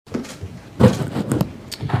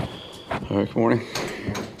All right, good morning.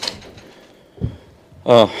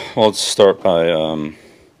 Well, let's start by,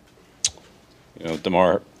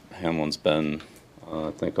 Damar Hamlin's been,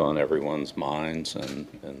 I think, on everyone's minds and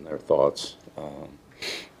their thoughts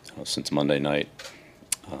since Monday night.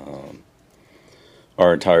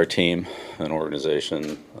 Our entire team and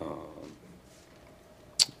organization,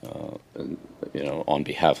 on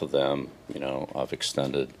behalf of them, I've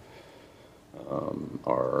extended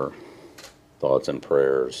our thoughts and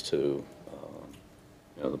prayers to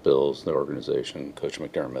the Bills, the organization, Coach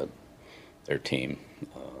McDermott, their team,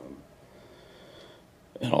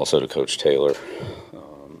 and also to Coach Taylor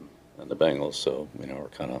and the Bengals. So, we're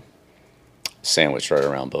kind of sandwiched right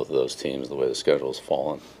around both of those teams the way the schedule's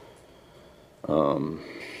fallen.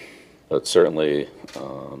 But certainly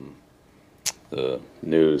the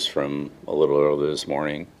news from a little earlier this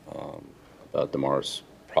morning about Damar's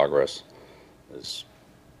progress is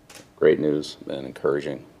great news and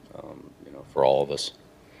encouraging, for all of us.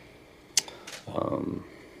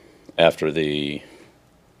 After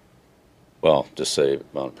just say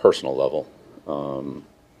on a personal level,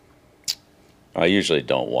 I usually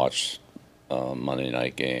don't watch Monday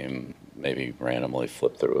night game, maybe randomly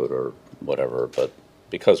flip through it or whatever, but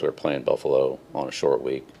because we're playing Buffalo on a short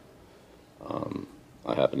week,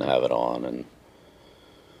 I happen to have it on, and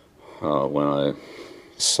when I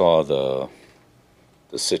saw the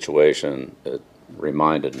situation, it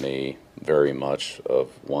reminded me very much of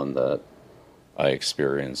one that I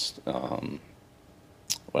experienced when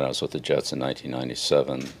I was with the Jets in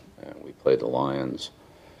 1997, and we played the Lions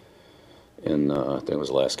in, I think it was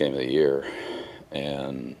the last game of the year,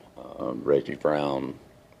 and Reggie Brown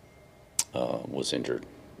was injured,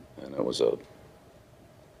 and it was a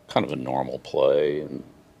kind of a normal play, and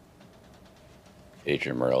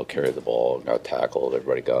Adrian Morrell carried the ball, got tackled,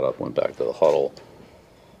 everybody got up, went back to the huddle,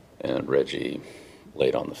 and Reggie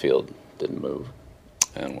laid on the field, didn't move,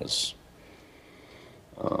 and was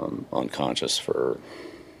unconscious for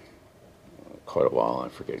quite a while. I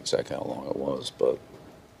forget exactly how long it was, but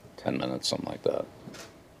 10 minutes, something like that.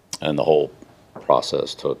 And the whole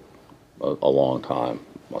process took a long time.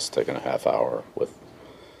 Must have taken a half hour.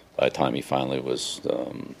 By the time he finally was,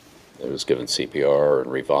 it was given CPR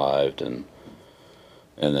and revived, and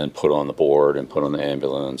then put on the board and put on the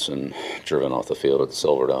ambulance and driven off the field at the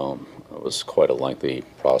Silverdome. It was quite a lengthy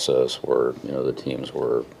process where the teams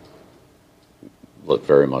looked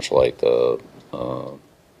very much like the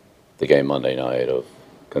game Monday night, of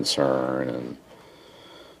concern and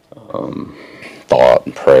thought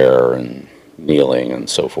and prayer and kneeling and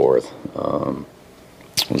so forth.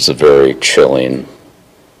 It was a very chilling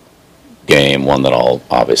game, one that I'll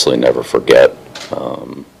obviously never forget.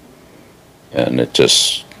 And it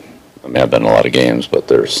just, I've been in a lot of games, but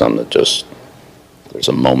there's some that there's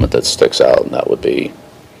a moment that sticks out, and that would be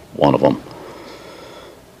one of them.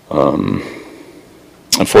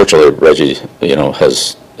 Unfortunately, Reggie,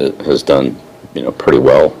 has done, pretty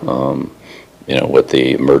well, with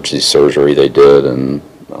the emergency surgery they did, and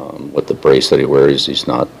with the brace that he wears, he's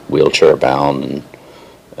not wheelchair bound,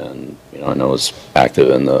 and I know he's active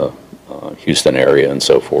in the Houston area and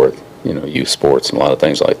so forth, youth sports and a lot of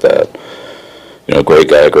things like that. Great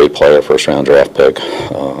guy, great player, first round draft pick.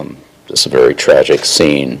 Just a very tragic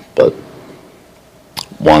scene, but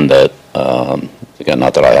one that, again,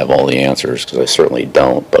 not that I have all the answers, because I certainly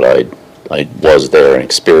don't, but I was there and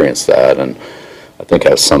experienced that, and I think I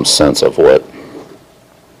have some sense of what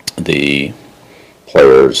the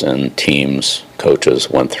players and teams, coaches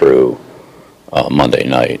went through Monday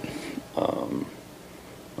night.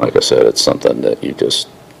 Like I said, it's something that you just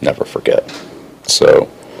never forget. So,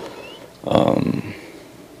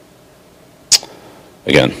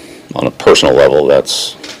 again, on a personal level,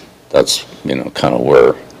 that's kind of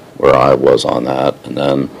where I was on that. And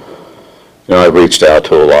then, I reached out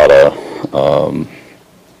to a lot of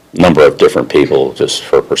number of different people just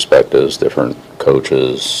for perspectives, different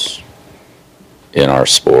coaches in our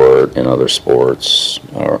sport, in other sports,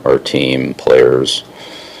 our team, players.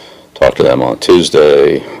 Talked to them on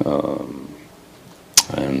Tuesday,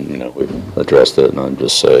 and we addressed it, and I'd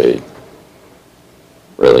just say,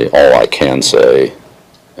 really all I can say,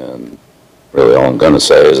 and really all I'm going to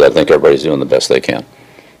say, is I think everybody's doing the best they can.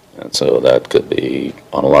 And so that could be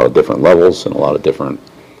on a lot of different levels and a lot of different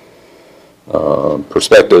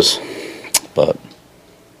perspectives, but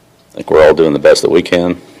I think we're all doing the best that we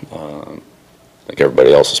can. I think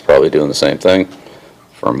everybody else is probably doing the same thing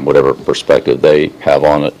from whatever perspective they have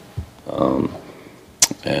on it.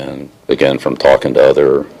 And again, from talking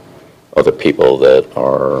to other people that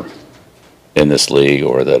are in this league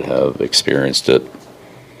or that have experienced it,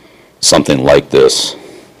 something like this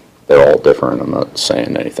they're all different. I'm not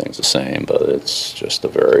saying anything's the same, but it's just a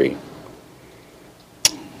very,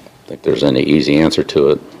 I think there's any easy answer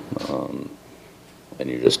to it. And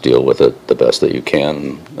you just deal with it the best that you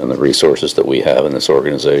can, and the resources that we have in this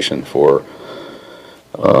organization for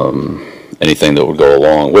anything that would go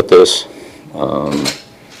along with this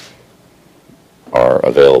are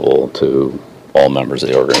available to all members of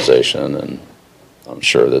the organization, and I'm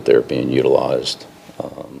sure that they're being utilized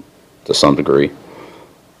to some degree.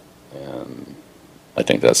 And I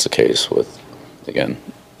think that's the case with, again,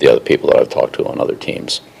 the other people that I've talked to on other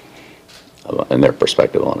teams and their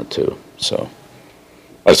perspective on it too. So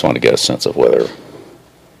I just want to get a sense of whether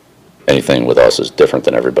anything with us is different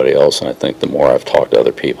than everybody else. And I think the more I've talked to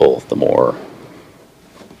other people, the more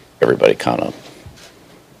everybody kind of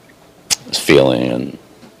is feeling and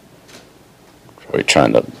probably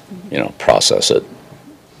trying to, process it.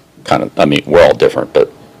 Kind of, I mean, we're all different,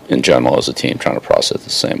 but in general, as a team, trying to process it the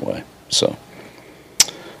same way. So,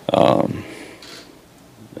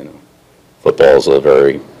 football is a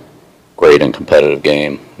very great and competitive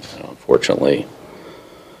game. Unfortunately,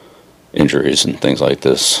 injuries and things like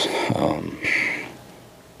this,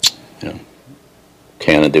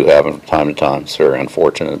 can and do happen from time to time. It's very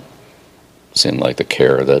unfortunate. It seemed like the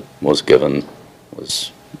care that was given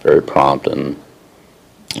was very prompt and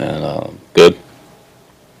good,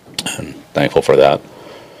 and thankful for that.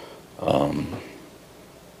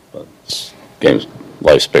 But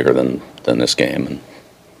life's bigger than this game, and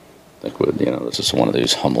I think this is one of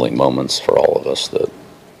these humbling moments for all of us that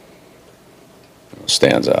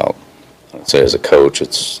stands out. I'd say as a coach,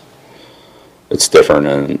 it's different,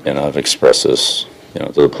 and I've expressed this,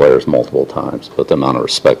 to the players multiple times. But the amount of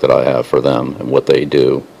respect that I have for them and what they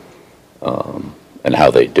do, and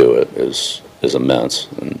how they do it is immense.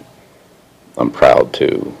 And I'm proud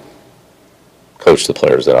to coach the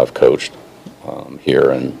players that I've coached here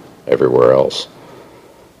and everywhere else,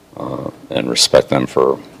 and respect them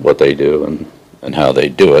for what they do and how they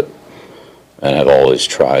do it. And I've always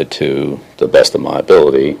tried to, the best of my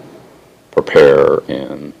ability, prepare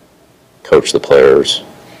and coach the players.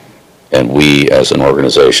 And we, as an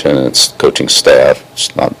organization, it's coaching staff.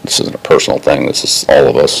 This isn't a personal thing. This is all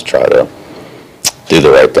of us try to do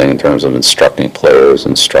the right thing in terms of instructing players,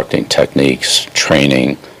 instructing techniques,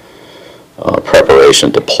 training,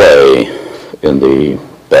 preparation to play in the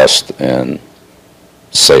best and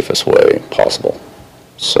safest way possible.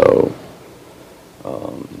 So,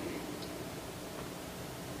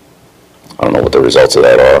 I don't know what the results of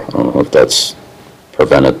that are. I don't know if that's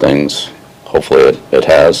prevented things. Hopefully it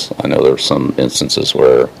has. I know there's some instances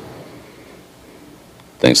where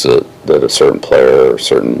things that a certain player or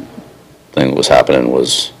certain thing was happening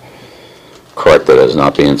was corrected as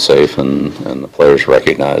not being safe, and the players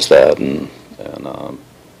recognize that.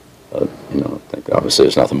 I think obviously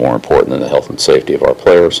there's nothing more important than the health and safety of our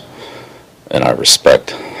players, and I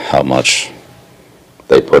respect how much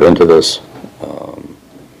they put into this.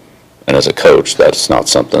 And as a coach, that's not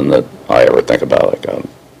something that I ever think about. Like, I'm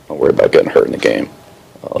not worried about getting hurt in the game.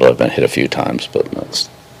 Although I've been hit a few times, but that's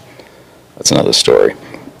another story.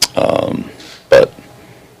 But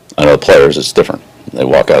I know players, it's different. They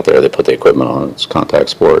walk out there, they put the equipment on, it's contact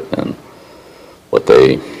sport, and what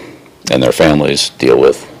they and their families deal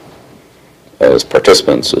with as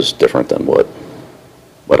participants is different than what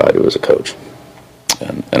I do as a coach.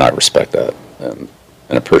 And I respect that and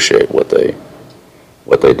appreciate what they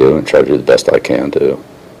do, and try to do the best I can to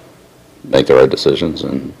make the right decisions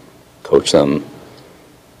and coach them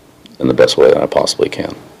in the best way that I possibly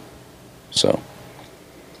can. So,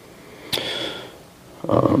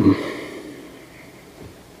 I'll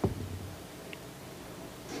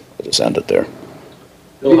just end it there.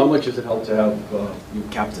 Bill, how much does it help to have you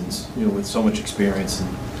captains, with so much experience and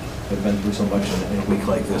have been through so much in a week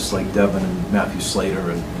like this, like Devin and Matthew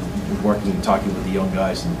Slater, and working and talking with the young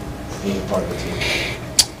guys and being a part of the team?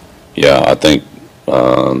 Yeah, I think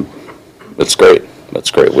it's great. That's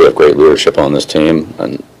great. We have great leadership on this team,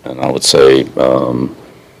 and I would say,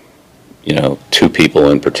 two people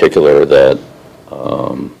in particular that,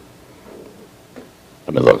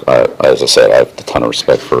 look, as I said, I have a ton of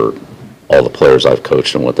respect for all the players I've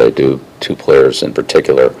coached and what they do. Two players in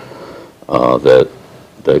particular that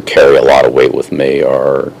carry a lot of weight with me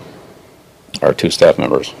are our two staff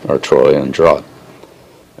members, are Troy and Gerard.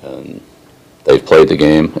 And they've played the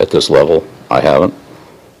game at this level. I haven't.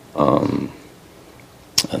 And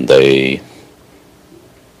they've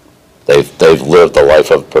lived the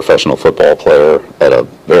life of a professional football player at a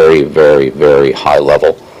very, very, very high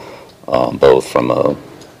level, both from a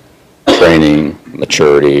training,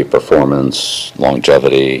 maturity, performance,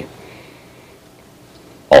 longevity,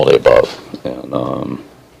 all the above. And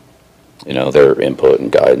their input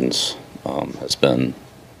and guidance has been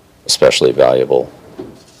especially valuable.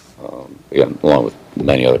 Again, along with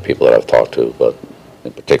many other people that I've talked to, but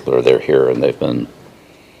in particular, they're here and they've been,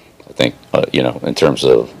 I think, in terms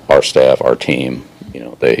of our staff, our team,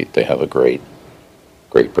 they have a great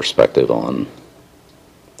perspective on.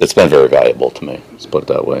 It's been very valuable to me. Let's put it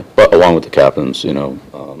that way. But along with the captains, and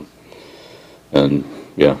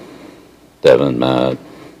yeah, Devin, Matt,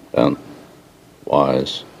 Ben,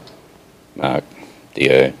 Wise, Mac,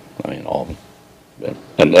 Da. I mean, all of them. Yeah.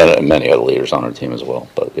 And many other leaders on our team as well.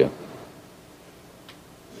 But yeah.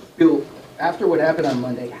 Bill, after what happened on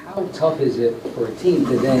Monday, how tough is it for a team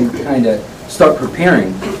to then kind of start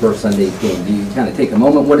preparing for Sunday's game? Do you kind of take a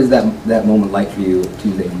moment? What is that moment like for you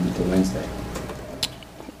Tuesday to Wednesday?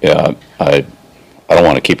 Yeah, I don't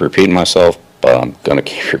want to keep repeating myself, but I'm going to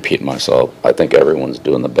keep repeating myself. I think everyone's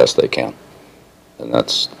doing the best they can. And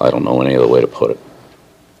I don't know any other way to put it.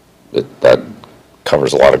 That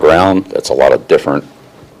covers a lot of ground. That's a lot of different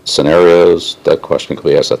scenarios. That question could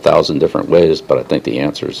be asked 1,000 different ways, but I think the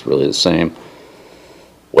answer is really the same.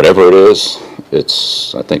 Whatever it is,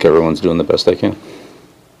 I think everyone's doing the best they can.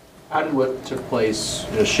 How did what took place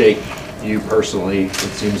shake you personally? It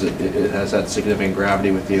seems that it has had significant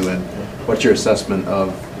gravity with you, and what's your assessment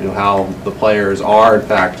of how the players are in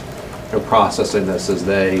fact processing this as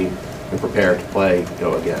they prepare to play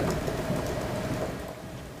again?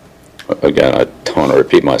 Again, I don't want to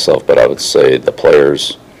repeat myself, but I would say the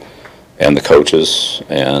players and the coaches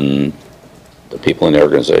and the people in the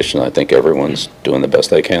organization, I think everyone's doing the best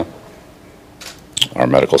they can. Our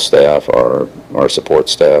medical staff, our support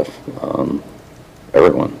staff,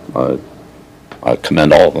 everyone. I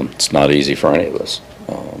commend all of them. It's not easy for any of us.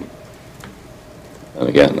 And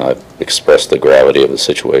again, I've expressed the gravity of the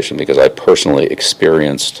situation because I personally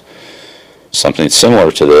experienced something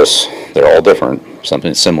similar to this. They're all different.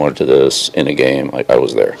 Something similar to this in a game. I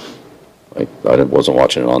was there. I wasn't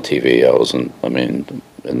watching it on TV.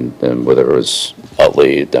 And whether it was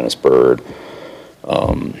Utley, Dennis Bird,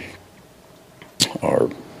 or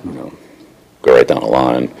go right down the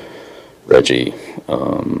line, Reggie,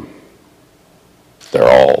 they're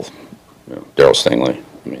all, Daryl Stingley.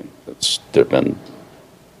 There've been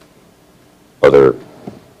other.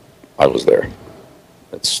 I was there.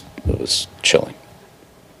 It was chilling.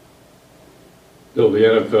 Bill, the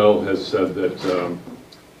NFL has said that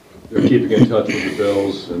they're keeping in touch with the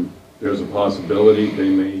Bills, and there's a possibility they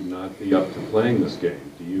may not be up to playing this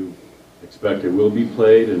game. Do you expect it will be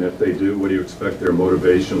played? And if they do, what do you expect their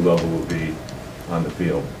motivation level will be on the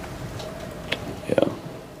field? Yeah.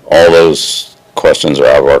 All those questions are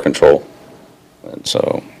out of our control. And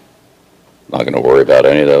so I'm not going to worry about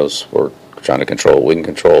any of those. We're trying to control what we can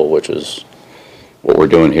control, which is what we're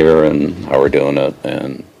doing here and how we're doing it,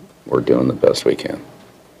 and we're doing the best we can.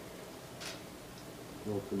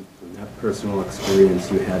 Well, from that personal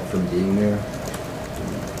experience you had from being there,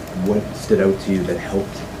 what stood out to you that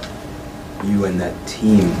helped you and that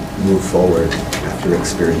team move forward after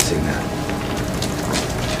experiencing that?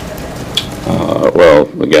 Well,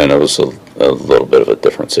 again, it was a little bit of a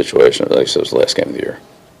different situation. Like I said, it was the last game of the year.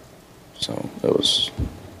 So it was,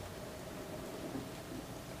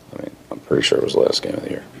 I'm pretty sure it was the last game of the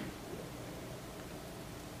year.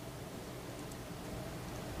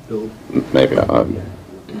 Bill? Maybe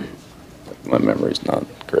my memory's not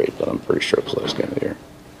great, but I'm pretty sure it was the last game of the year.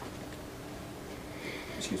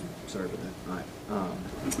 Excuse me, sorry about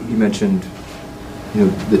that. You mentioned,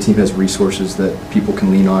 the team has resources that people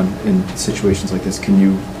can lean on in situations like this. Can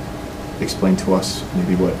you explain to us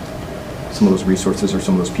maybe what some of those resources or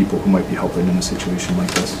some of those people who might be helping in a situation like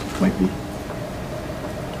this might be?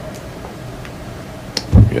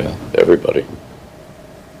 Yeah, everybody.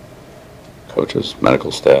 Coaches,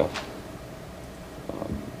 medical staff,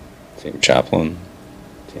 team chaplain,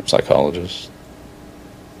 team psychologists,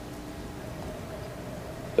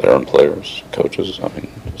 veteran players, coaches,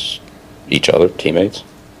 just each other, teammates.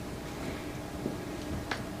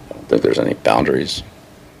 I don't think there's any boundaries.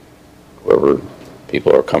 Whoever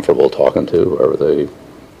people are comfortable talking to,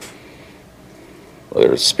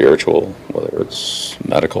 whether it's spiritual, whether it's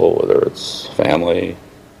medical, whether it's family.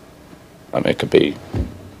 It could be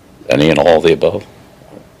any and all of the above.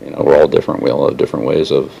 We're all different. We all have different ways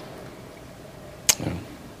of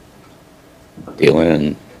dealing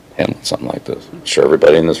and handling something like this. I'm sure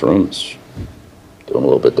everybody in this room is doing a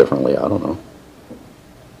little bit differently. I don't know.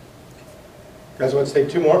 Guys, want to take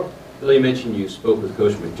two more? Bill, you mentioned you spoke with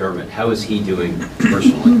Coach McDermott. How is he doing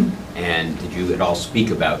personally? And did you at all speak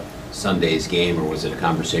about Sunday's game, or was it a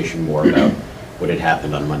conversation more about what had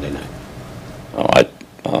happened on Monday night?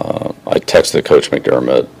 I texted Coach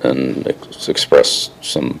McDermott and expressed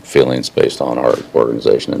some feelings based on our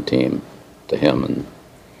organization and team to him and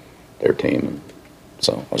their team. And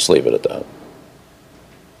so I'll just leave it at that.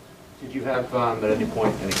 Did you have, at any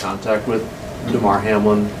point, any contact with DeMar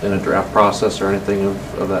Hamlin in a draft process or anything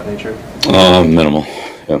of that nature? Minimal.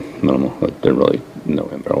 Yeah, minimal. I didn't really know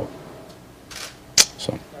him at all.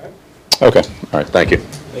 So, okay. All right. Thank you.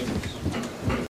 Thank you.